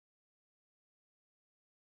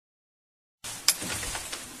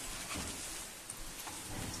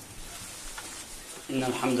إن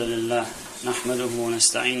الحمد لله نحمده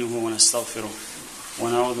ونستعينه ونستغفره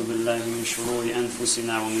ونعوذ بالله من شرور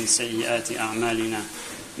أنفسنا ومن سيئات أعمالنا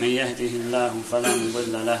من يهده الله فلا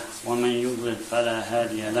مضل له ومن يضلل فلا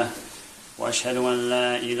هادي له وأشهد أن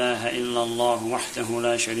لا إله إلا الله وحده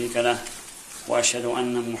لا شريك له وأشهد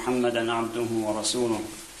أن محمدا عبده ورسوله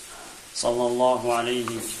صلى الله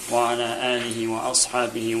عليه وعلى آله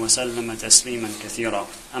وأصحابه وسلم تسليما كثيرا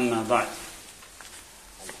أما بعد.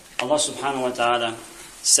 Allah subhanahu wa ta'ala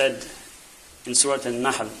said in Surah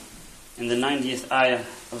Nahl, in the 90th ayah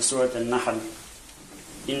of Surah Nahl,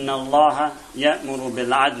 إِنَّ اللَّهَ يَأْمُرُ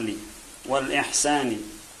بِالْعَدْلِ وَالْإِحْسَانِ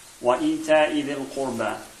وَإِيتَاءِ ذِي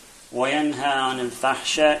الْقُرْبَى وَيَنْهَى عَنِ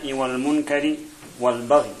الْفَحْشَاءِ وَالْمُنْكَرِ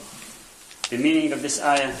وَالْبَغْيِ. The meaning of this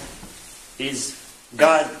ayah is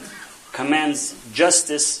God commands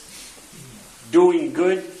justice, doing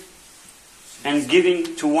good, and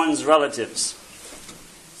giving to one's relatives.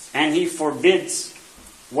 And He forbids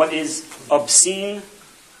what is obscene,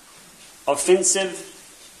 offensive,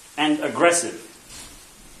 and aggressive.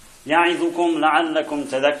 يَعِظُكُمْ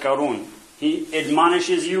لَعَلَّكُمْ تَذَكَّرُونَ. He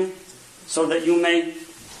admonishes you so that you may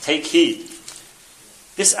take heed.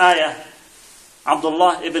 This ayah,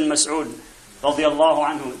 Abdullah ibn Mas'ud, radiyallahu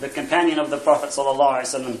anhu, the companion of the Prophet sallallahu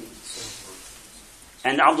alaihi wasallam,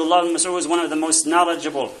 and Abdullah ibn Mas'ud was one of the most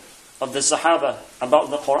knowledgeable of the Sahaba about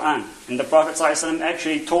the Quran. And the Prophet ﷺ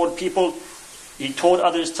actually told people, he told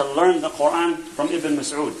others to learn the Quran from Ibn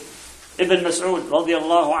Mas'ud. Ibn Mas'ud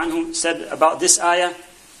radiallahu anhu said about this ayah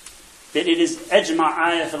that it is ajma'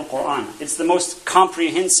 ayah fil Quran. It's the most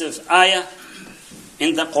comprehensive ayah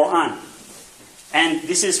in the Quran. And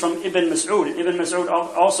this is from Ibn Mas'ud. Ibn Mas'ud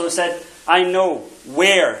also said, I know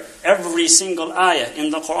where every single ayah in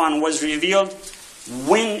the Quran was revealed,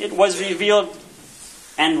 when it was revealed,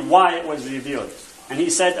 and why it was revealed. And he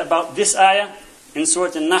said about this ayah in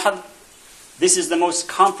Surah Nahl, this is the most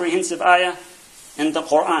comprehensive ayah in the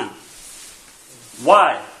Quran.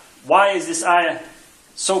 Why? Why is this ayah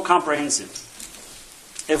so comprehensive?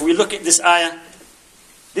 If we look at this ayah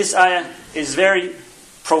is very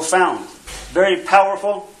profound, very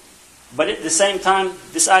powerful, but at the same time,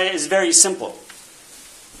 this ayah is very simple.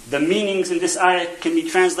 The meanings in this ayah can be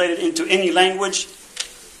translated into any language,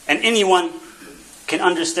 and anyone can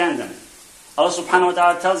understand them. Allah subhanahu wa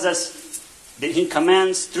ta'ala tells us that He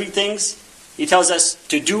commands three things. He tells us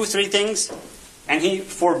to do three things, and He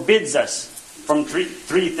forbids us from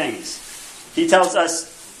three things. He tells us,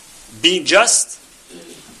 be just,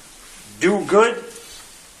 do good,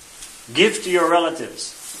 give to your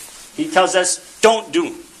relatives. He tells us, don't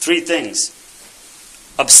do three things: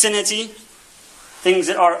 obscenity, things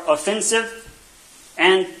that are offensive,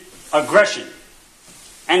 and aggression.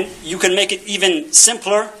 And you can make it even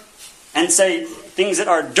simpler and say things that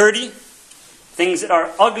are dirty, things that are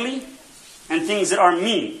ugly, and things that are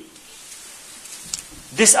mean.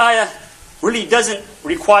 This ayah really doesn't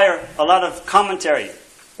require a lot of commentary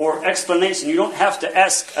or explanation. You don't have to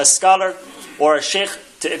ask a scholar or a sheikh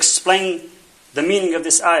to explain the meaning of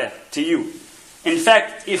this ayah to you. In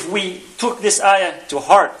fact, if we took this ayah to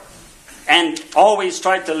heart and always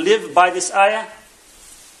tried to live by this ayah,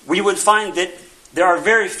 we would find that there are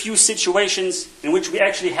very few situations in which we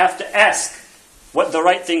actually have to ask what the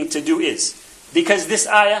right thing to do is. Because this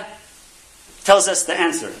ayah tells us the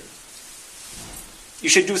answer. You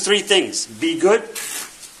should do three things. Be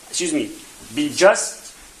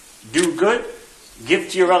just, do good, give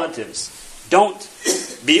to your relatives. Don't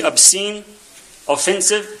be obscene,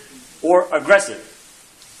 offensive, or aggressive.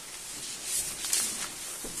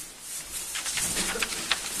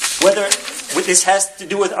 This has to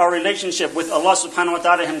do with our relationship with Allah subhanahu wa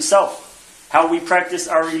ta'ala Himself. How we practice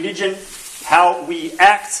our religion, how we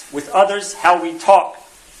act with others, how we talk,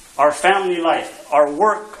 our family life, our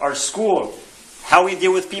work, our school, how we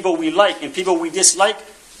deal with people we like and people we dislike.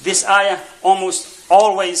 This ayah almost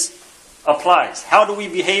always applies. How do we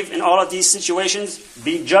behave in all of these situations?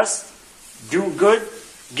 Be just, do good,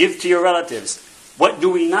 give to your relatives. What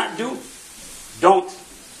do we not do? Don't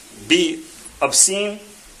be obscene,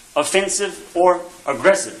 offensive, or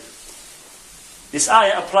aggressive. This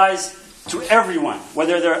ayah applies to everyone,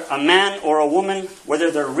 whether they're a man or a woman,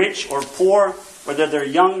 whether they're rich or poor, whether they're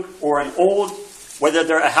young or an old, whether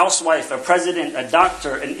they're a housewife, a president, a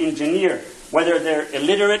doctor, an engineer, whether they're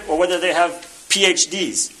illiterate or whether they have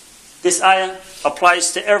PhDs. This ayah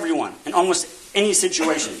applies to everyone in almost any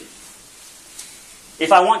situation.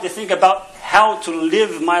 If I want to think about how to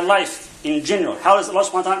live my life in general, how does Allah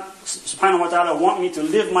subhanahu wa ta'ala want me to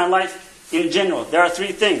live my life in general? There are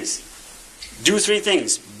three things. Do three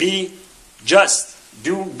things. Be just.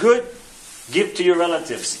 Do good. Give to your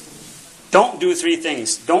relatives. Don't do three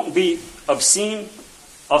things. Don't be obscene,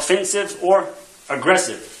 offensive, or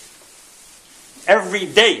aggressive. Every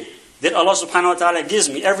day that Allah subhanahu wa ta'ala gives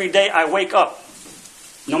me, every day I wake up,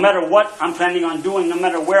 no matter what I'm planning on doing, no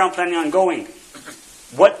matter where I'm planning on going,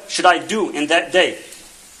 what should I do in that day?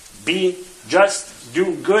 Be just,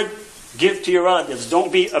 do good, give to your relatives.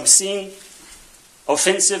 Don't be obscene,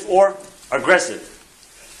 offensive, or aggressive.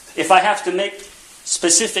 If I have to make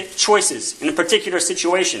specific choices in a particular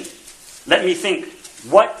situation, let me think,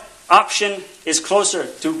 what option is closer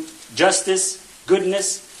to justice,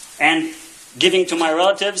 goodness, and giving to my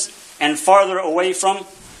relatives, and farther away from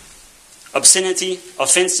obscenity,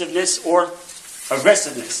 offensiveness, or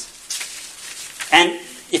aggressiveness? And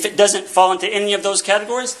if it doesn't fall into any of those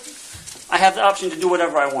categories, I have the option to do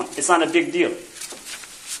whatever I want. It's not a big deal.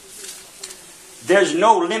 There's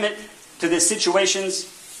no limit to the situations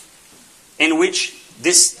in which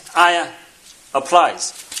this ayah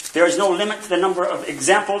applies. There is no limit to the number of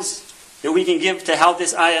examples that we can give to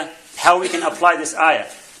how we can apply this ayah.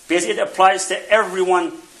 Because it applies to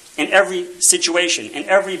everyone in every situation. And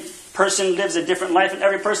every person lives a different life, and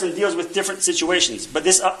every person deals with different situations. But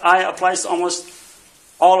this ayah applies to almost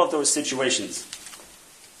all of those situations.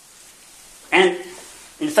 And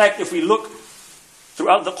in fact, if we look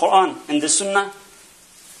throughout the Quran and the Sunnah,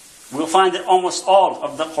 we'll find that almost all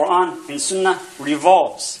of the Quran and Sunnah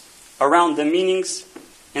revolves around the meanings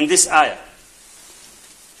in this ayah.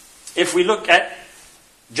 If we look at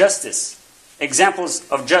justice, examples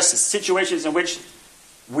of justice, situations in which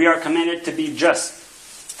we are commanded to be just.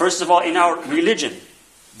 First of all, in our religion,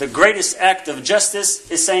 the greatest act of justice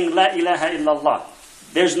is saying, La ilaha illallah.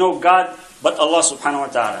 There's no God but Allah subhanahu wa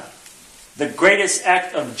ta'ala. The greatest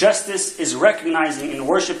act of justice is recognizing and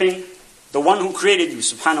worshipping the one who created you,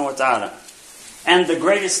 subhanahu wa ta'ala. And the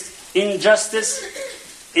greatest injustice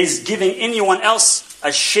is giving anyone else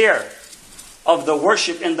a share of the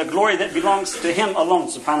worship and the glory that belongs to Him alone,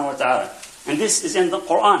 subhanahu wa ta'ala. And this is in the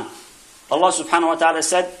Quran. Allah subhanahu wa ta'ala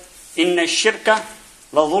said, Inna shirka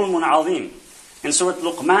la dhulmun azim. In Surah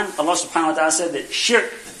Luqman, Allah subhanahu wa ta'ala said that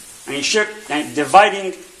shirk, and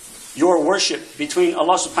dividing your worship between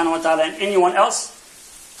Allah subhanahu wa ta'ala and anyone else,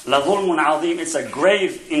 la dhulmun azim, it's a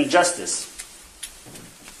grave injustice.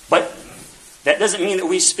 But that doesn't mean that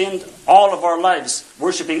we spend all of our lives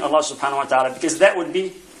worshipping Allah subhanahu wa ta'ala, because that would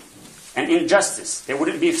be an injustice. It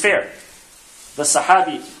wouldn't be fair. The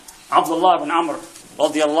Sahabi Abdullah ibn Amr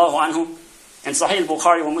radiyallahu anhu, in Sahih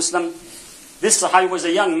Bukhari wa Muslim, this Sahabi was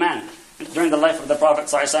a young man during the life of the Prophet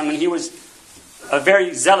ﷺ, and he was a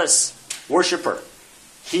very zealous worshipper.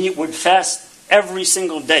 He would fast every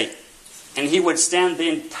single day, and he would stand the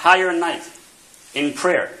entire night in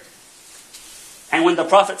prayer. And when the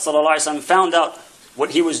Prophet ﷺ found out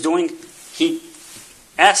what he was doing, he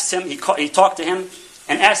asked him, he talked to him,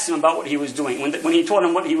 and asked him about what he was doing. When he told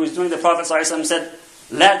him what he was doing, the Prophet ﷺ said,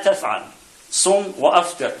 لا تفعل صم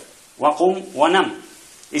وأفطر وقم ونم.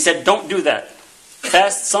 He said, don't do that.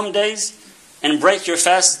 Fast some days and break your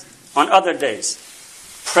fast on other days.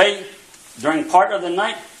 Pray during part of the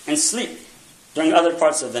night and sleep during other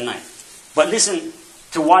parts of the night. But listen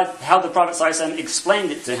to how the Prophet ﷺ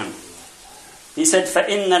explained it to him. He said,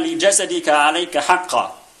 فَإِنَّ لِجَسَدِكَ عَلَيْكَ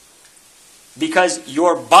حَقًّا. Because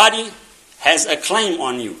your body has a claim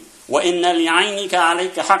on you. وَإِنَّ لِعَيْنِكَ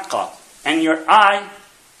عَلَيْكَ حَقًّا. And your eye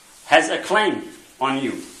has a claim on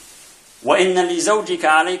you. وَإِنَّ لِزَوْجِكَ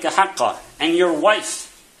عَلَيْكَ حَقًّا. And your wife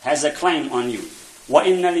has a claim on you.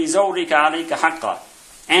 وَإِنَّ لِزَوْجِكَ عَلَيْكَ حَقًّا.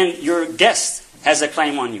 And your guest has a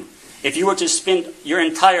claim on you. If you were to spend your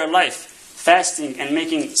entire life fasting and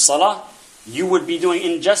making salah, you would be doing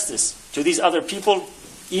injustice to these other people,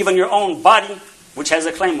 even your own body, which has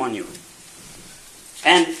a claim on you.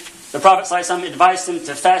 And the Prophet ﷺ advised him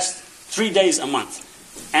to fast 3 days a month.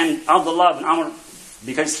 And Abdullah ibn Amr,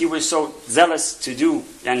 because he was so zealous to do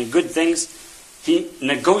good things, he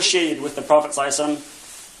negotiated with the Prophet ﷺ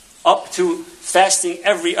up to fasting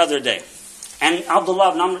every other day. And Abdullah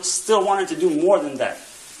ibn Amr still wanted to do more than that.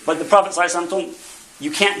 But the Prophet ﷺ told him, you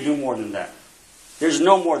can't do more than that. There's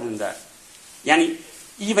no more than that.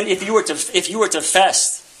 Even if you were to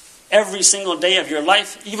fast every single day of your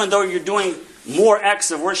life, even though you're doing more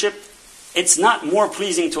acts of worship, it's not more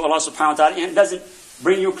pleasing to Allah subhanahu wa ta'ala, and it doesn't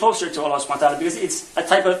bring you closer to Allah subhanahu wa ta'ala, because it's a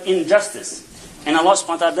type of injustice. And Allah subhanahu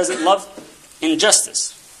wa ta'ala doesn't love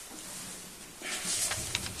injustice.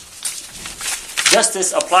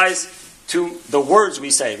 Justice applies to the words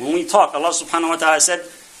we say. When we talk, Allah subhanahu wa ta'ala said,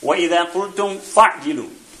 وَإِذَا قُلْتُمْ فَعْدِلُوا.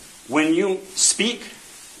 When you speak,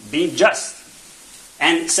 be just.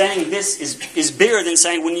 And saying this is bigger than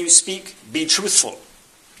saying when you speak, be truthful.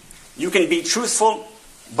 You can be truthful,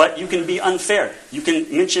 but you can be unfair. You can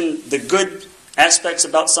mention the good aspects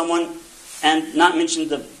about someone and not mention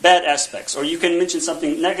the bad aspects. Or you can mention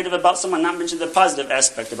something negative about someone, not mention the positive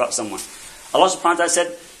aspect about someone. Allah subhanahu wa ta'ala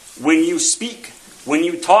said, when you speak, when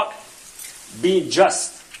you talk, be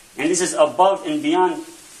just. And this is above and beyond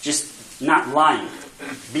just not lying.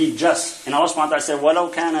 Be just. And Allah subhanahu wa ta'ala said,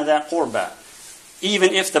 وَلَوْ كَانَ ذَا قُرْبَى.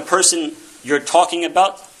 Even if the person you're talking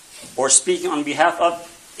about or speaking on behalf of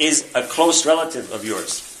is a close relative of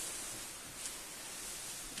yours.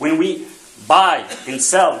 When we buy and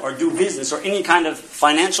sell or do business or any kind of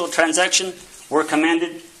financial transaction, we're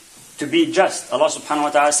commanded to be just. Allah subhanahu wa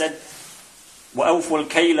ta'ala said, وَأَوْفُوا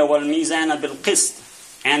الْكَيْلَ وَالْمِيزَانَ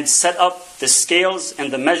بِالْقِسْطِ, and set up the scales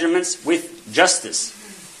and the measurements with justice.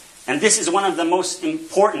 And this is one of the most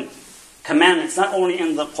important commandments, not only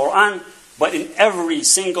in the Quran, but in every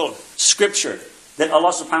single scripture that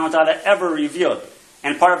Allah subhanahu wa ta'ala ever revealed.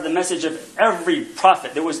 And part of the message of every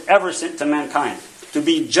prophet that was ever sent to mankind. To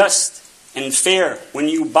be just and fair when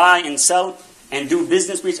you buy and sell and do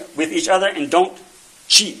business with each other, and don't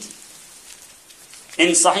cheat.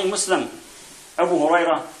 In Sahih Muslim, Abu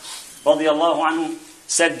Hurairah radiallahu anhu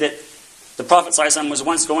said that the Prophet ﷺ was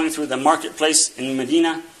once going through the marketplace in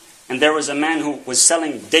Medina, and there was a man who was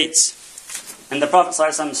selling dates. And the Prophet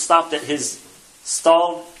ﷺ stopped at his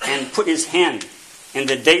stall and put his hand in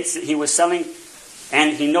the dates that he was selling,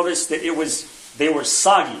 and he noticed that they were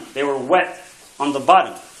soggy, they were wet on the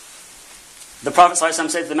bottom. The Prophet ﷺ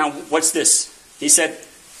said to the man, "What's this?" He said,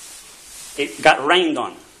 "It got rained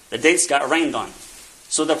on. The dates got rained on."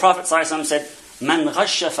 So the Prophet ﷺ said, "Man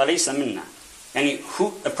ghasha falaysa minna." And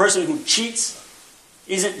a person who cheats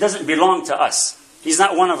doesn't belong to us. He's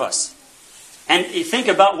not one of us. And you think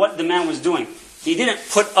about what the man was doing. He didn't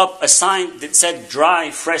put up a sign that said dry,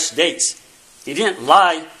 fresh dates. He didn't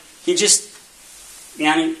lie. He just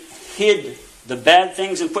hid the bad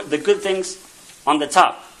things and put the good things on the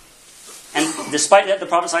top. And despite that, the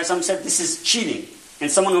Prophet ﷺ said, this is cheating. And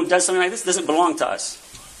someone who does something like this doesn't belong to us.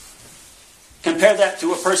 Compare that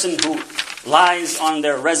to a person who lies on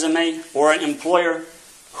their resume, or an employer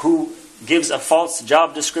who gives a false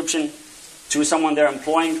job description to someone they're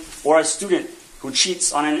employing, or a student who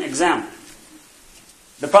cheats on an exam.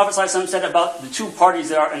 The Prophet ﷺ said about the two parties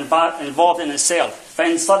that are involved in a sale,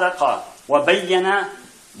 فَإِنْ صَدَقَا وَبَيَّنَا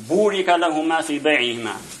بُورِكَ لَهُمَا فِي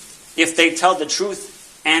بَيْعِهِمَا. If they tell the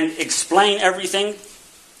truth and explain everything,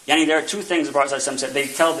 there are two things the Prophet ﷺ said. They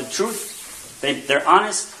tell the truth, they're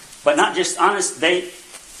honest, but not just honest, they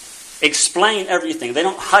explain everything. They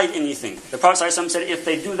don't hide anything. The Prophet ﷺ said if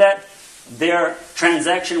they do that, their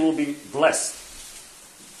transaction will be blessed.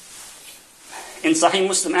 In Sahih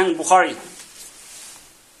Muslim and Bukhari,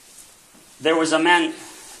 there was a man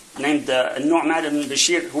named Nu'man ibn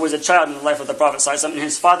Bashir who was a child in the life of the Prophet ﷺ, and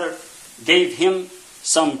his father gave him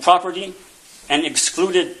some property and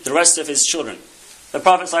excluded the rest of his children. The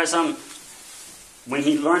Prophet ﷺ, when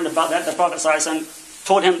he learned about that, the Prophet ﷺ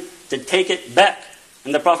told him to take it back.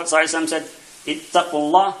 And the Prophet ﷺ said, "Ittaqu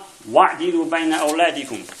Allah wa'dilu bayna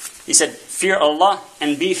awladikum." He said, fear Allah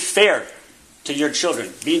and be fair to your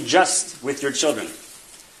children. Be just with your children.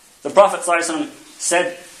 The Prophet ﷺ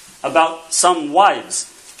said about some wives.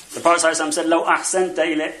 The Prophet ﷺ said, لو أحسنت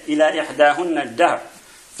إلى إحداهن الدهر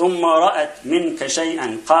ثم رأت منك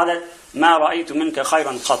شيئا قالت ما رأيت منك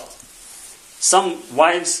خيرا قط. Some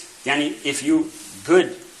wives, if you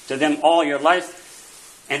good to them all your life,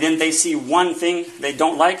 and then they see one thing they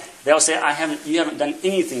don't like, they'll say, you haven't done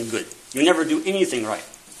anything good. You never do anything right.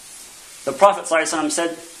 The Prophet ﷺ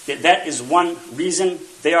said that is one reason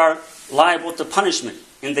they are liable to punishment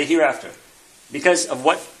in the hereafter. Because of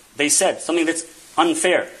what they said, something that's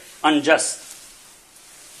unfair, unjust.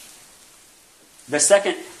 The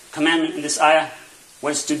second commandment in this ayah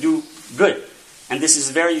was to do good. And this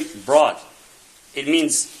is very broad. It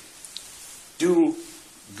means do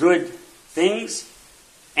good things,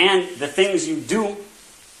 and the things you do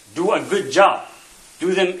a good job.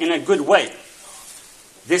 Do them in a good way.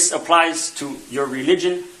 This applies to your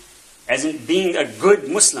religion, as in being a good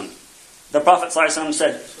Muslim. The Prophet ﷺ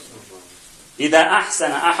said, إِذَا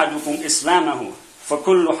أَحْسَنَ أَحَدُكُمْ إِسْلَامَهُ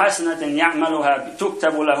فَكُلُّ حَسَنَةٍ يَعْمَلُهَا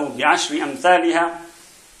تُكْتَبُ لَهُ بِعَشْرِ أَمْثَالِهَا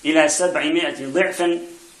إِلَى 700 ضِعْفٍ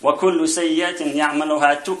وَكُلُّ سَيِّئَةٍ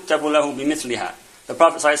يَعْمَلُهَا تُكْتَبُ لَهُ بِمِثْلِهَا. The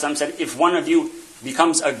Prophet ﷺ said, if one of you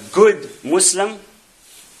becomes a good Muslim,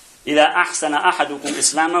 إِذَا أَحْسَنَ أَحَدُكُمْ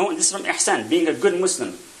إِسْلَامَهُ, and this is from ihsan, being a good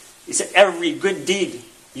Muslim. He said, every good deed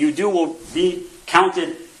you do will be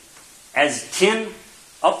counted as 10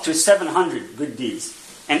 up to 700 good deeds.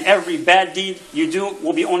 And every bad deed you do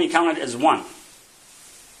will be only counted as 1.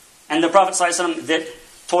 And the Prophet ﷺ that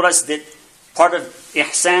told us that part of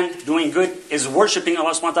ihsan, doing good, is worshipping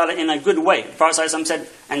Allah subhanahu wa ta'ala in a good way. The Prophet ﷺ said,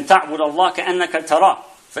 أَن تَعْبُدَ اللَّهَ كَأَنَّكَ تَرَاهُ.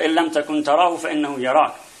 فَإِن لَمْ تَكُنْ تَرَاهُ فَإِنَّهُ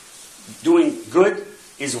يَرَاكَ. Doing good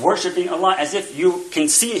is worshipping Allah as if you can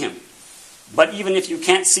see Him. But even if you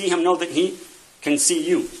can't see Him, know that He can see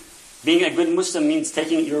you. Being a good Muslim means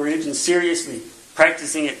taking your religion seriously,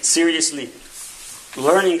 practicing it seriously,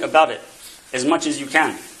 learning about it as much as you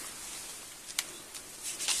can.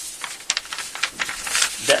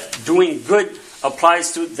 That doing good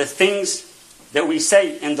applies to the things that we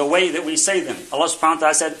say and the way that we say them. Allah subhanahu wa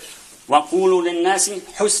ta'ala said, وَقُولُوا لِلنَّاسِ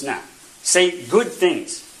حُسْنًا. Say good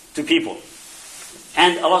things to people.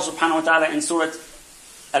 And Allah subhanahu wa ta'ala in Surah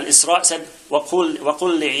Al-Isra said, وَقُلْ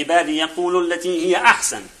لِعِبَادِي يَقُولُوا الَّتِي هِيَ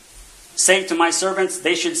أَحْسَنُ. Say to my servants,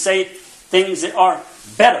 they should say things that are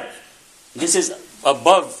better. This is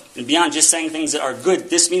above and beyond just saying things that are good.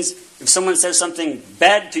 This means if someone says something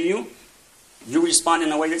bad to you, you respond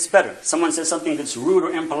in a way that's better. Someone says something that's rude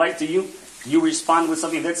or impolite to you, you respond with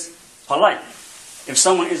something that's polite. If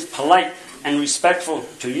someone is polite and respectful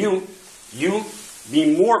to you, you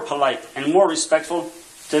be more polite and more respectful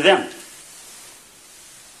to them.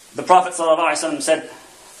 The Prophet ﷺ said,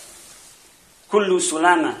 كُلُّ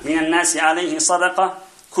سُلَامَ مِنَ النَّاسِ عَلَيْهِ صَدَقَةً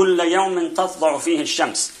كُلَّ يَوْمٍ تَطْلَعُ فِيهِ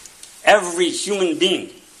الشَّمْسِ. Every human being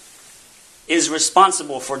is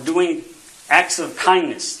responsible for doing acts of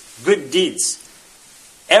kindness, good deeds,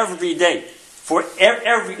 every day. For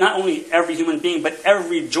every, not only every human being, but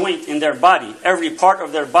every joint in their body, every part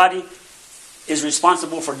of their body is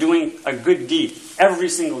responsible for doing a good deed every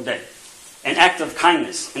single day. An act of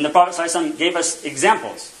kindness. And the Prophet ﷺ gave us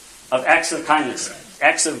examples of acts of kindness,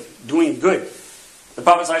 acts of doing good. The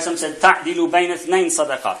Prophet ﷺ said, تَعْدِلُ بَيْنَ اثْنَيْنِ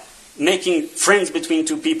صَدَقَةً. Making friends between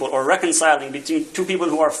two people or reconciling between two people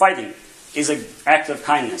who are fighting is an act of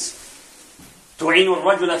kindness. تُعِينُ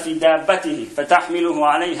الرَّجُلَ فِي دَابَّتِهِ فَتَحْمِلُهُ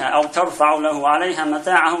عَلَيْهَا أَوْ تَرْفَعُ لَهُ عَلَيْهَا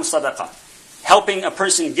مَتَاعَهُ صَدَقَةً. Helping a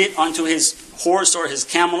person get onto his horse or his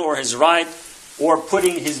camel or his ride, or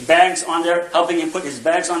putting his bags on there, helping him put his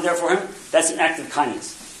bags on there for him, that's an act of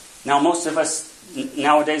kindness. Now most of us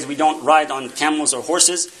nowadays, we don't ride on camels or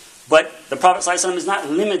horses, but the Prophet ﷺ is not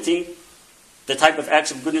limiting the type of acts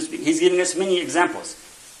of goodness. He's giving us many examples.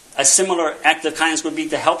 A similar act of kindness would be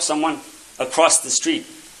to help someone across the street.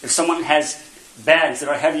 If someone has bags that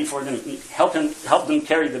are heavy for them, help them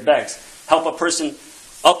carry the bags. Help a person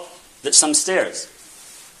up some stairs.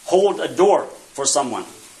 Hold a door for someone.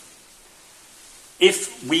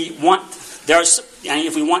 If we want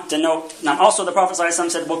to know, now also the Prophet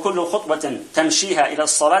ﷺ said, وَكُلُّ خُطْبَةٍ تَمْشِيهَا إِلَى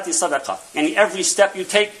الصَّلَاةِ صَدَقَةً. And every step you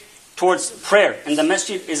take towards prayer in the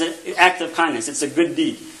masjid is an act of kindness. It's a good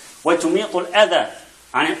deed. وَتُمِيطُ الْأَذَى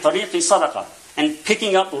عَنِ الطَّرِيقِ صَدَقَةً. And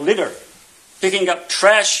picking up litter, picking up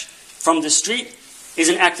trash from the street is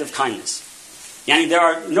an act of kindness. There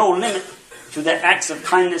are no limit to the acts of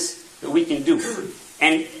kindness that we can do.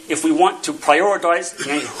 And if we want to prioritize,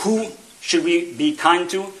 who should we be kind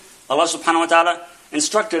to? Allah subhanahu wa ta'ala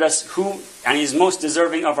instructed us who is most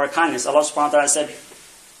deserving of our kindness. Allah subhanahu wa ta'ala said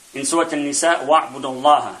in Surah An-Nisa, وَاعْبُدُ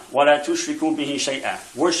اللَّهَ وَلَا تُشْرِكُوا بِهِ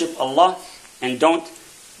شَيْئًا. Worship Allah and don't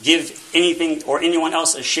give anything or anyone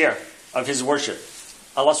else a share of His worship.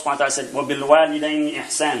 Allah subhanahu wa ta'ala said, وَبِالْوَالِدَيْنِ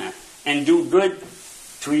إِحْسَانًا. And do good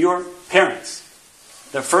to your parents.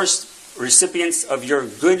 The first recipients of your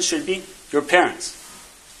good should be your parents.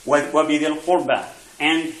 وَبِذِي الْقُرْبَى.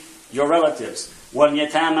 And your relatives.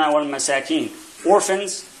 وَالْيَتَامَى وَالْمَسَاكِينَ.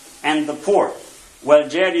 Orphans and the poor.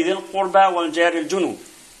 وَالْجَارِ ذِي الْقُرْبَى وَالْجَارِ الْجُنُوبِ.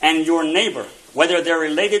 And your neighbor, whether they're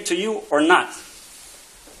related to you or not.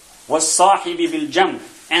 وَالصَّاحِبِ بِالْجَنْبِ.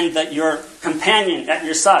 And your companion at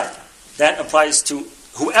your side. That applies to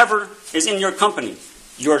whoever is in your company.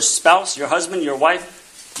 Your spouse, your husband, your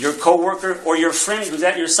wife, your co-worker, or your friend who's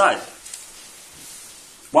at your side.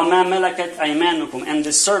 وَمَا مَلَكَتْ أَيْمَانُكُمْ. And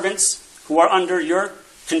the servants who are under your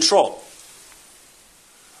control.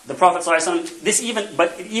 The Prophet ﷺ,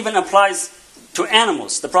 it even applies to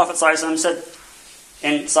animals. The Prophet ﷺ said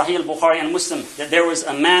in Sahih al-Bukhari and Muslim that there was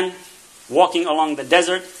a man walking along the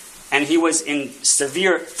desert and he was in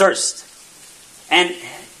severe thirst. And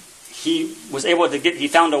he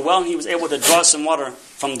found a well and he was able to draw some water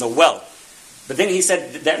from the well. But then he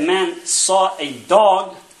said that man saw a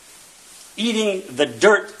dog eating the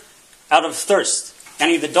dirt out of thirst.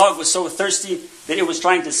 And the dog was so thirsty that it was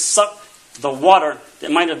trying to suck the water that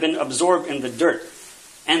might have been absorbed in the dirt.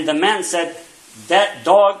 And the man said, that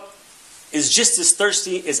dog is just as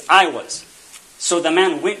thirsty as I was. So the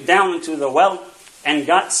man went down into the well and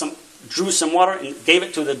drew some water and gave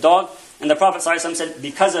it to the dog. And the Prophet ﷺ said,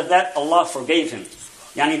 because of that, Allah forgave him.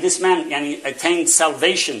 This man attained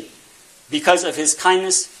salvation because of his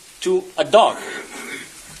kindness to a dog.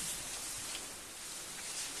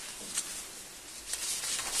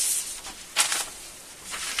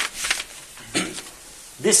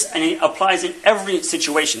 This and it applies in every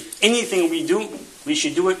situation. Anything we do, we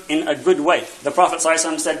should do it in a good way. The Prophet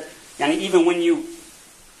ﷺ said, even when you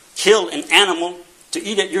kill an animal to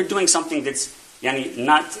eat it, you're doing something that's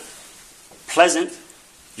not pleasant.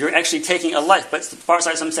 You're actually taking a life. But the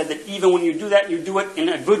Prophet ﷺ said that even when you do that, you do it in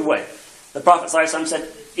a good way. The Prophet ﷺ said,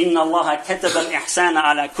 إِنَّ اللَّهَ كَتَبَ الْإِحْسَانَ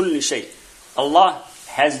عَلَى كُلِّ شَيْءٍ. Allah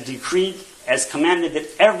has decreed, has commanded that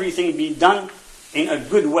everything be done in a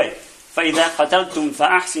good way. فَإِذَا قَتَلْتُمْ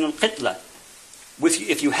فَأَحْسِنُوا الْقِتْلَةِ.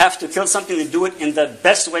 If you have to kill something, then do it in the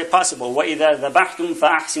best way possible. وَإِذَا ذَبَحْتُمْ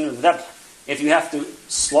فَأَحْسِنُوا الذَّبْحَ. If you have to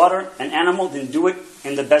slaughter an animal, then do it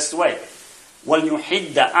in the best way.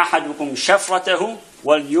 وَلْيُحِدَّ أَحَدُكُمْ شَفْرَتَهُ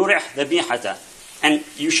وَلْيُرِحْ ذَبِيحَتَهُ. And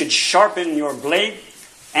you should sharpen your blade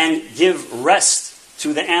and give rest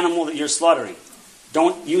to the animal that you're slaughtering.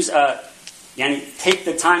 Don't use take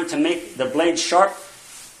the time to make the blade sharp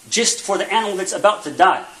just for the animal that's about to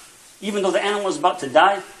die. Even though the animal is about to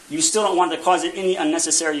die, you still don't want to cause it any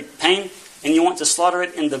unnecessary pain, and you want to slaughter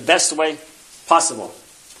it in the best way possible.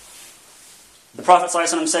 The Prophet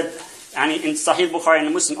ﷺ said, in Sahih Bukhari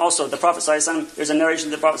and Muslim also, the Prophet ﷺ, there's a narration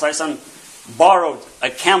that the Prophet ﷺ borrowed a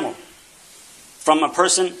camel from a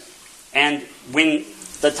person, and when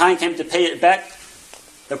the time came to pay it back,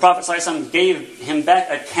 the Prophet ﷺ gave him back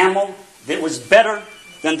a camel that was better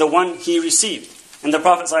than the one he received. And the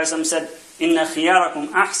Prophet ﷺ said, إِنَّ خِيَارَكُمْ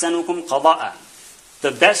أَحْسَنُكُمْ قَضَاءً.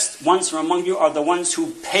 The best ones from among you are the ones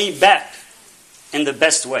who pay back in the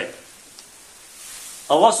best way.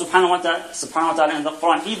 Allah subhanahu wa ta'ala in the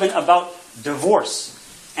Quran, even about divorce.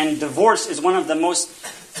 And divorce is one of the most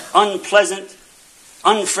unpleasant,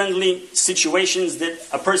 unfriendly situations that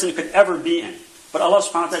a person could ever be in. But Allah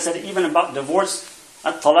subhanahu wa ta'ala said even about divorce,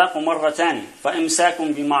 الطلاق مرتان فإمساك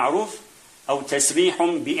بمعروف أو تسريح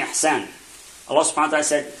بإحسان. Allah subhanahu wa ta'ala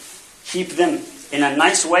said, keep them in a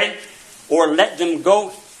nice way or let them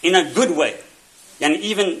go in a good way. And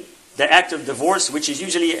even the act of divorce, which is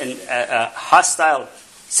usually a hostile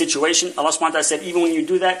situation, Allah subhanahu wa ta'ala said, even when you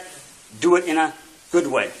do that, do it in a good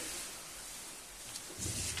way.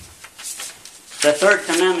 The third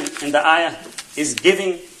commandment in the ayah is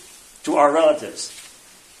giving to our relatives.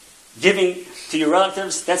 Giving to your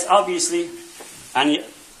relatives, that's obviously and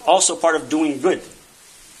also part of doing good.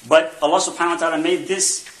 But Allah subhanahu wa ta'ala made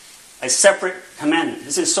this a separate commandment.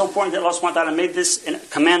 This is so important that Allah subhanahu wa ta'ala made this a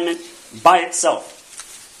commandment by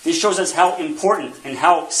itself. This shows us how important and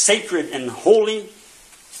how sacred and holy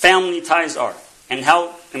family ties are, and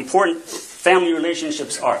how important family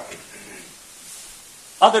relationships are.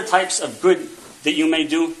 Other types of good that you may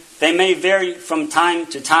do, they may vary from time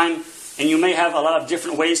to time, and you may have a lot of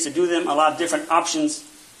different ways to do them, a lot of different options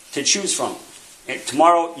to choose from.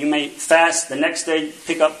 Tomorrow you may fast, the next day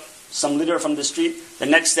pick up some litter from the street, the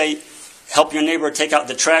next day help your neighbor take out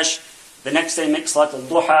the trash, the next day make salat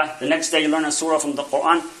al-duha, the next day learn a surah from the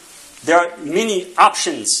Quran. There are many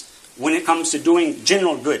options when it comes to doing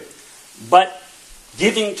general good. But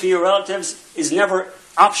giving to your relatives is never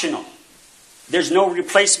optional. There's no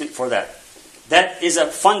replacement for that. That is a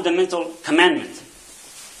fundamental commandment.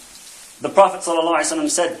 The Prophet ﷺ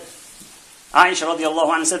said, Aisha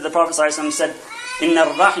radiallahu anha said, the Prophet ﷺ said, إِنَّ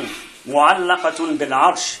الرَّحِمْ مُعَلَّقَةٌ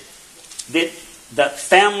بِالْعَرْشِ. That the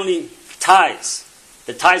family ties,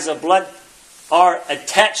 the ties of blood, are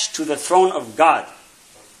attached to the throne of God.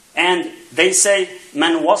 And they say,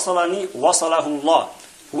 مَنْ وَصَلَنِي وَصَلَهُ اللَّهُ.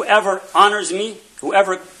 Whoever honors me,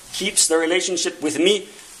 whoever keeps the relationship with me,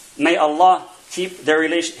 may Allah keep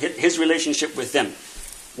His relationship with them.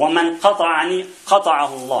 وَمَنْ قَطَعَنِي قَطَعَهُ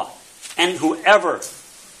اللَّهُ. And whoever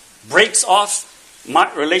breaks off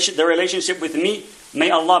the relationship with me,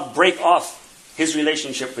 may Allah break off His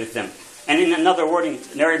relationship with them. And in another wording,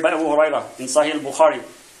 narrated by Abu Hurairah in Sahih al-Bukhari,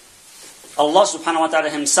 Allah subhanahu wa ta'ala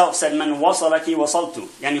Himself said, مَنْ وَصَلَكِ وَصَلْتُ.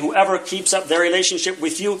 Yani whoever keeps up their relationship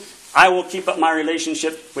with you, I will keep up my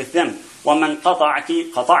relationship with them. وَمَنْ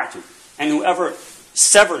قَطَعَكِ قَطَعْتُ. And whoever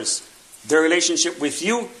severs their relationship with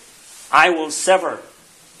you, I will sever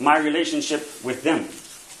my relationship with them.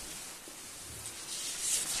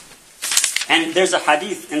 And there's a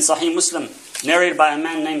hadith in Sahih Muslim narrated by a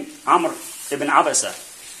man named Amr ibn Abasa.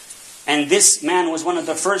 And this man was one of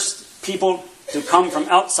the first people to come from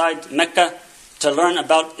outside Mecca to learn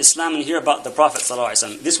about Islam and hear about the Prophet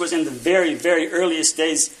ﷺ. This was in the very, very earliest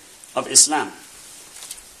days of Islam.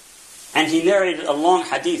 And he narrated a long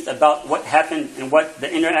hadith about what happened and what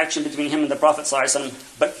the interaction between him and the Prophet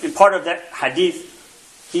ﷺ. But in part of that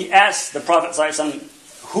hadith, he asked the Prophet ﷺ,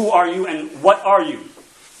 who are you and what are you?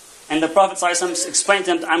 And the Prophet ﷺ explained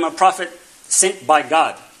to him, I'm a prophet sent by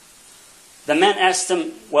God. The man asked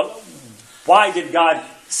him, well, why did God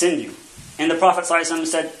send you? And the Prophet ﷺ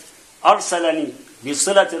said, أَرْسَلَنِي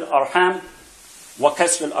بِصِلَةِ الْأَرْحَامِ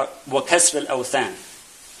وَكَسْرِ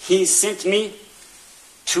الْأَوْثَانِ. He sent me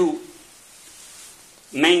to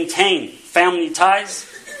maintain family ties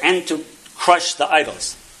and to crush the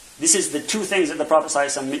idols. This is the two things that the Prophet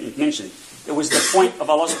ﷺ mentioned. It was the point of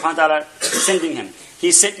Allah subhanahu wa ta'ala sending him.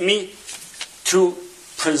 He sent me to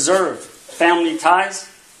preserve family ties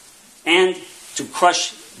and to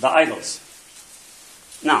crush the idols.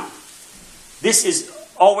 Now, this is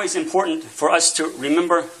always important for us to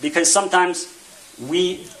remember, because sometimes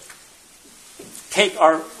we take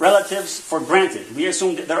our relatives for granted. We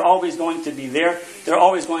assume that they're always going to be there. They're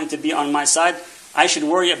always going to be on my side. I should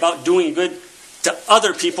worry about doing good to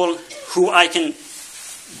other people who I can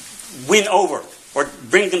win over or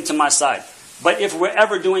bring them to my side. But if we're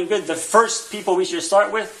ever doing good, the first people we should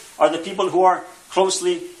start with are the people who are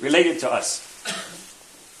closely related to us.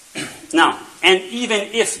 Now, and even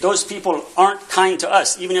if those people aren't kind to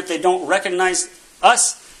us, even if they don't recognize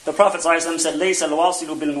us, the Prophet ﷺ said, لَيْسَ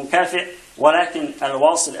الْوَاصِلُ بِالْمُكَافِئِ وَلَكِنْ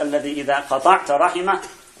الْوَاصِلُ الَّذِي إِذَا قَطَعْتَ رَحِمَهُ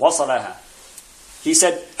وَصَلَهَا. He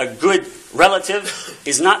said, a good relative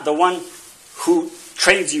is not the one who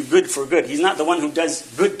trades you good for good. He's not the one who does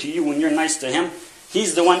good to you when you're nice to him.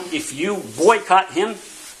 He's the one, if you boycott him,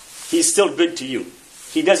 he's still good to you.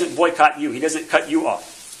 He doesn't boycott you. He doesn't cut you off.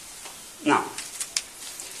 Now,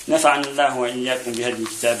 نفعني الله وإياكم بهدي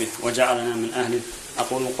كتابه وجعلنا من أهله.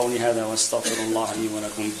 أقول قولي هذا واستغفر الله لي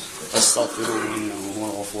ولكم فاستغفروه إنه هو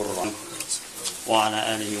الغفور الرحيم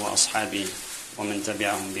وعلى آله وأصحابه ومن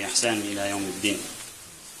تبعهم بإحسان إلى يوم الدين.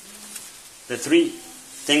 The three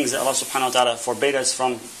things that Allah subhanahu wa ta'ala forbade us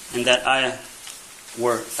from in that ayah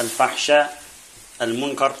were al-fahsha,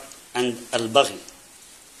 al-munkar, and al-baghi.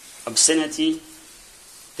 Obscenity,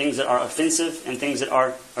 things that are offensive, and things that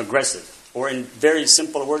are aggressive. Or in very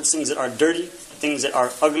simple words, things that are dirty, things that are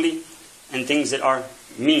ugly, and things that are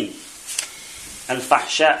mean.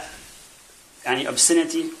 Al-fahsha, yani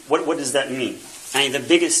obscenity, what does that mean? And the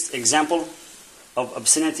biggest example of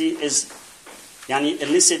obscenity is yani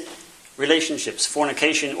illicit relationships,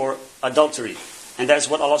 fornication or adultery. And that's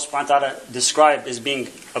what Allah subhanahu wa ta'ala described as being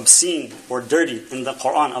obscene or dirty in the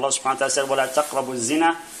Quran. Allah subhanahu wa ta'ala said, وَلَا تَقْرَبُوا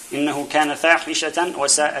الزِّنَا إِنَّهُ كَانَ فَاحِشَةً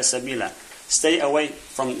وَسَاءَ سَبِيلًا. Stay away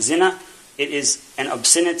from zina. It is an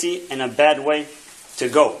obscenity and a bad way to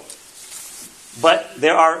go. But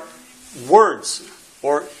there are words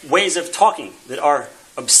or ways of talking that are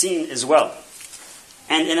obscene as well.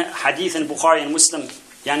 And in a hadith in Bukhari and Muslim,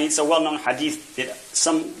 yani it's a well-known hadith that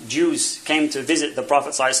some Jews came to visit the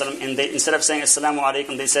Prophet ﷺ, and they, instead of saying Assalamu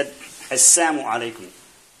alaikum, they said Assamu alaikum.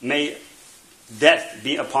 May death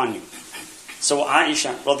be upon you. So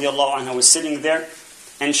Aisha radiallahu anha was sitting there,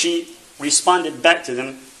 and she responded back to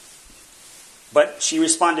them, but she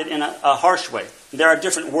responded in a harsh way. There are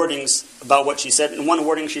different wordings about what she said. In one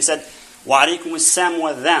wording she said, Wa alaikum assam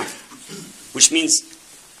wa dham, which means,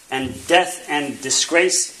 and death and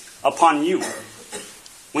disgrace upon you.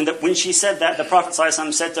 When she said that, the Prophet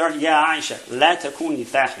ﷺ said to her, Ya Aisha, la takuni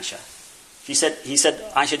fahisha. He said,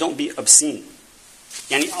 Aisha, don't be obscene.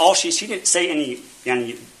 Yani she didn't say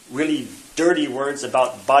any really dirty words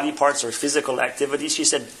about body parts or physical activities. She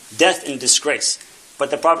said death and disgrace.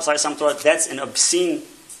 But the Prophet ﷺ told her that's an obscene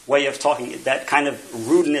way of talking. That kind of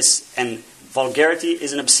rudeness and vulgarity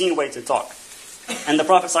is an obscene way to talk. And the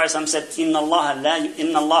Prophet ﷺ said, Inna Allah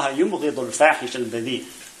yubghidul fahish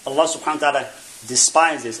al-badhi. Allah subhanahu wa ta'ala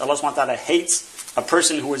despises, Allah subhanahu wa ta'ala hates a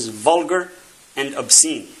person who is vulgar and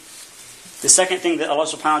obscene. The second thing that Allah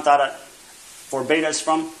subhanahu wa ta'ala forbade us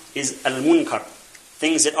from is al-munkar,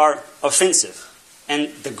 things that are offensive. And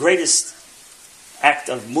the greatest act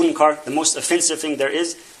of munkar, the most offensive thing there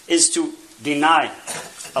is to deny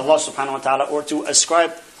Allah subhanahu wa ta'ala, or to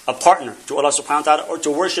ascribe a partner to Allah subhanahu wa ta'ala, or to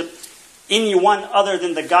worship anyone other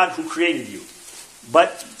than the God who created you.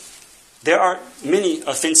 But there are many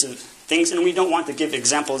offensive things, and we don't want to give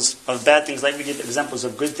examples of bad things like we give examples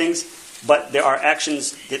of good things, but there are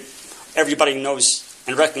actions that everybody knows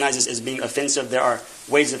and recognizes as being offensive. There are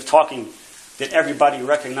ways of talking that everybody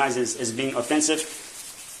recognizes as being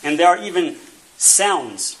offensive. And there are even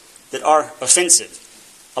sounds that are offensive.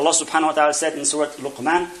 Allah subhanahu wa ta'ala said in Surah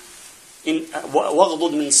Luqman,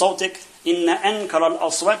 وَغْضُضْ مِنْ صَوْتِكَ إِنَّ أَنْكَرَ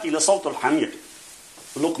الْأَصْوَاتِ لَصَوْتُ الْحَمِيرِ.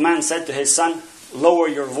 Luqman said to his son, lower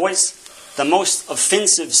your voice. The most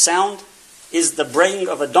offensive sound is the braying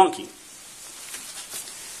of a donkey.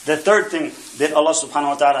 The third thing that Allah subhanahu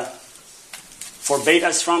wa ta'ala forbade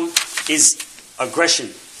us from is aggression,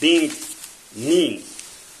 being mean.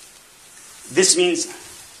 This means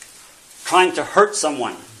trying to hurt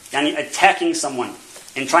someone, yani attacking someone,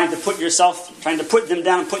 and trying to put them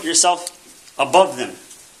down, put yourself above them.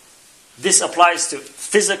 This applies to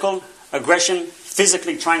physical aggression,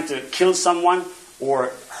 physically trying to kill someone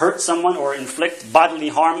or hurt someone or inflict bodily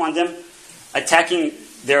harm on them, attacking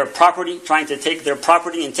their property, trying to take their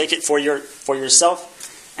property and take it for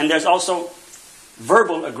yourself. And there's also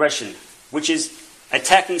verbal aggression, which is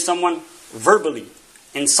attacking someone verbally,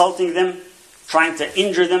 insulting them, trying to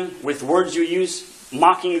injure them with words you use,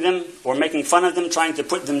 mocking them or making fun of them, trying to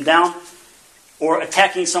put them down, or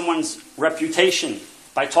attacking someone's reputation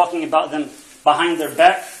by talking about them behind their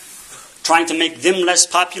back, trying to make them less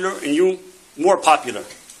popular and you more popular.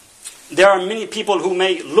 There are many people who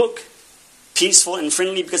may look peaceful and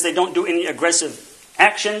friendly because they don't do any aggressive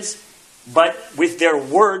actions, but with their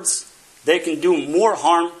words, they can do more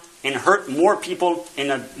harm and hurt more people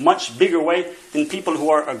in a much bigger way than people who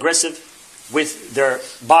are aggressive with their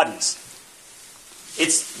bodies.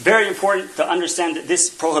 It's very important to understand that this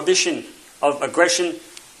prohibition of aggression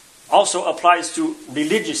also applies to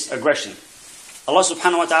religious aggression. Allah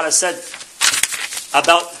subhanahu wa ta'ala said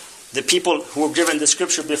about the people who were given the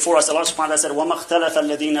scripture before us, Allah subhanahu wa ta'ala said, وَمَا اخْتَلَفَ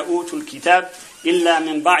الَّذِينَ أُوتُوا الْكِتَابِ إِلَّا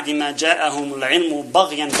مِنْ بَعْدِ مَا جَاءَهُمُ الْعِلْمُ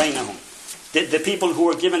بَغْيًا بَيْنَهُم. The people who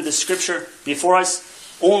were given the scripture before us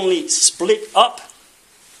only split up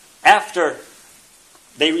after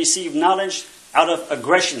they received knowledge out of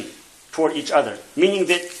aggression toward each other. Meaning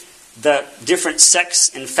that the different sects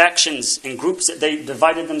and factions and groups that they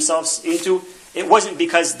divided themselves into, it wasn't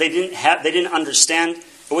because they didn't understand.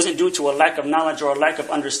 It wasn't due to a lack of knowledge or a lack of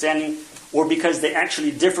understanding, or because they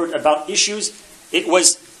actually differed about issues. It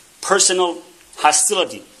was personal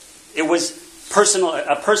hostility. It was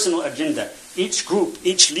a personal agenda. Each group,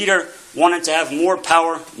 each leader wanted to have more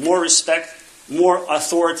power, more respect, more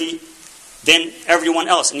authority than everyone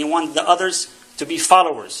else. And he wanted the others to be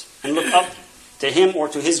followers and look up to him or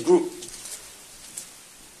to his group.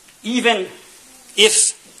 Even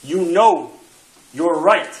if you know you're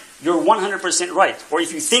right, you're 100% right, or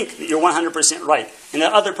if you think that you're 100% right, and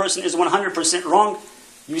the other person is 100% wrong,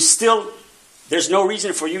 there's no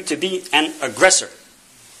reason for you to be an aggressor.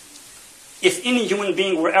 If any human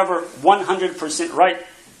being were ever 100% right,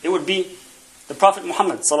 it would be the Prophet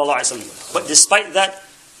Muhammad ﷺ. But despite that,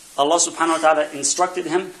 Allah subhanahu wa ta'ala instructed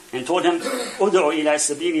him and told him, "Ud'u ila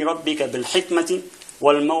sabili rabbika bil hikmati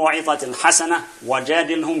wal maw'izati al hasana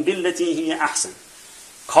wajadilhum billati hiya ahsan."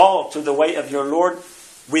 Call to the way of your Lord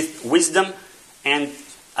with wisdom and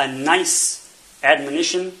a nice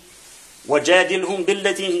admonition. وَجَادِلْهُمْ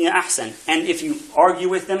بِالَّتِي هِيَ أَحْسَنُ. And if you argue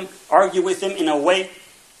with them in a way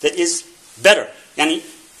that is better. Yani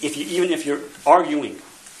even if you're arguing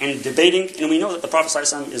and debating, and we know that the Prophet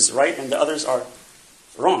ﷺ is right and the others are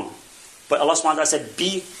wrong. But Allah subhanahu wa ta'ala said,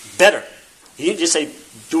 be better. He didn't just say,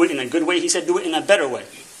 do it in a good way. He said, do it in a better way.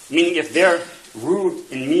 Meaning if they're rude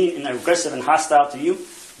and mean and aggressive and hostile to you,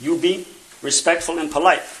 you be respectful and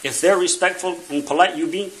polite. If they're respectful and polite, you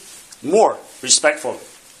be more respectful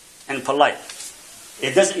and polite.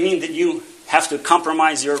 It doesn't mean that you have to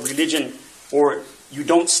compromise your religion or you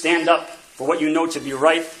don't stand up for what you know to be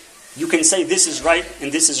right. You can say this is right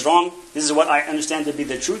and this is wrong. This is what I understand to be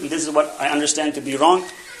the truth and this is what I understand to be wrong.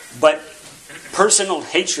 But personal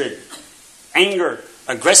hatred, anger,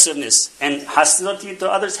 aggressiveness, and hostility to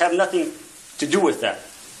others have nothing to do with that.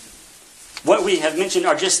 What we have mentioned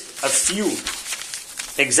are just a few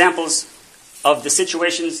examples of the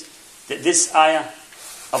situations that this ayah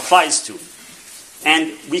applies to.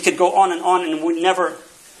 And we could go on and we never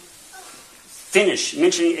finish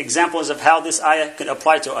mentioning examples of how this ayah could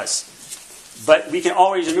apply to us. But we can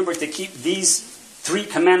always remember to keep these 3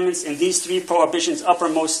 commandments and these 3 prohibitions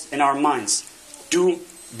uppermost in our minds.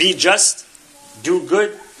 Be just, do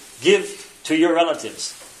good, give to your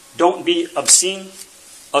relatives. Don't be obscene,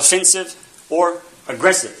 offensive, or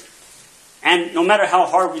aggressive. And no matter how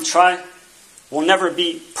hard we try, we'll never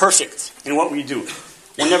be perfect in what we do.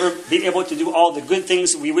 We'll never be able to do all the good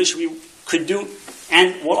things we wish we could do.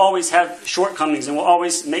 And we'll always have shortcomings and we'll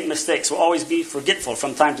always make mistakes. We'll always be forgetful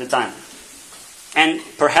from time to time. And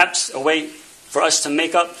perhaps a way for us to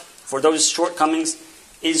make up for those shortcomings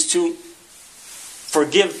is to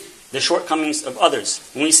forgive the shortcomings of others.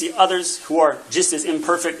 When we see others who are just as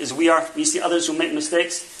imperfect as we are, we see others who make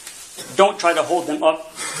mistakes, don't try to hold them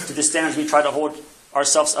up to the standards we try to hold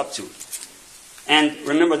ourselves up to. And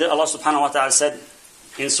remember that Allah subhanahu wa ta'ala said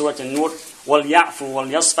in Surah An-Nur, وَلْيَعْفُوا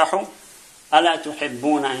وَلْيَصْفَحُوا أَلَا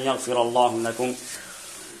تُحِبُّونَ أَنْ يَغْفِرَ اللَّهُ لَكُمْ.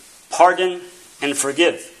 Pardon and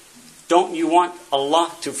forgive. Don't you want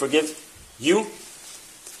Allah to forgive you?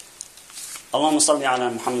 Allahumma salli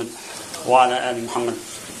ala Muhammad wa ala ali Muhammad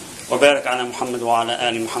wa barak ala Muhammad wa ala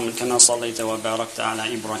ali Muhammad kama sallaita wa barakta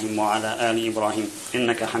ala Ibrahim wa ala ali Ibrahim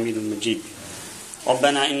innaka hamidun majid.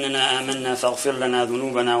 ربنا إننا آمنا فاغفر لنا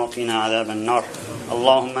ذنوبنا وقنا عذاب النار.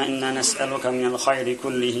 اللهم إنا نسألك من الخير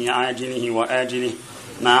كله عاجله وآجله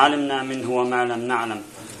ما علمنا منه وما لم نعلم،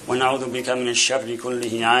 ونعوذ بك من الشر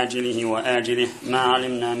كله عاجله وآجله ما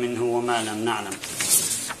علمنا منه وما لم نعلم.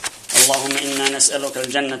 اللهم إنا نسألك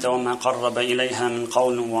الجنة وما قرب إليها من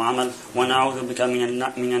قول وعمل، ونعوذ بك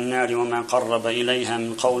من النار وما قرب إليها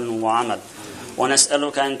من قول وعمل،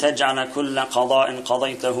 ونسألك أن تجعل كل قضاء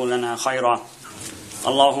قضيته لنا خيرا.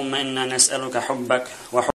 اللهم إنا نسألك حبك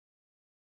وحب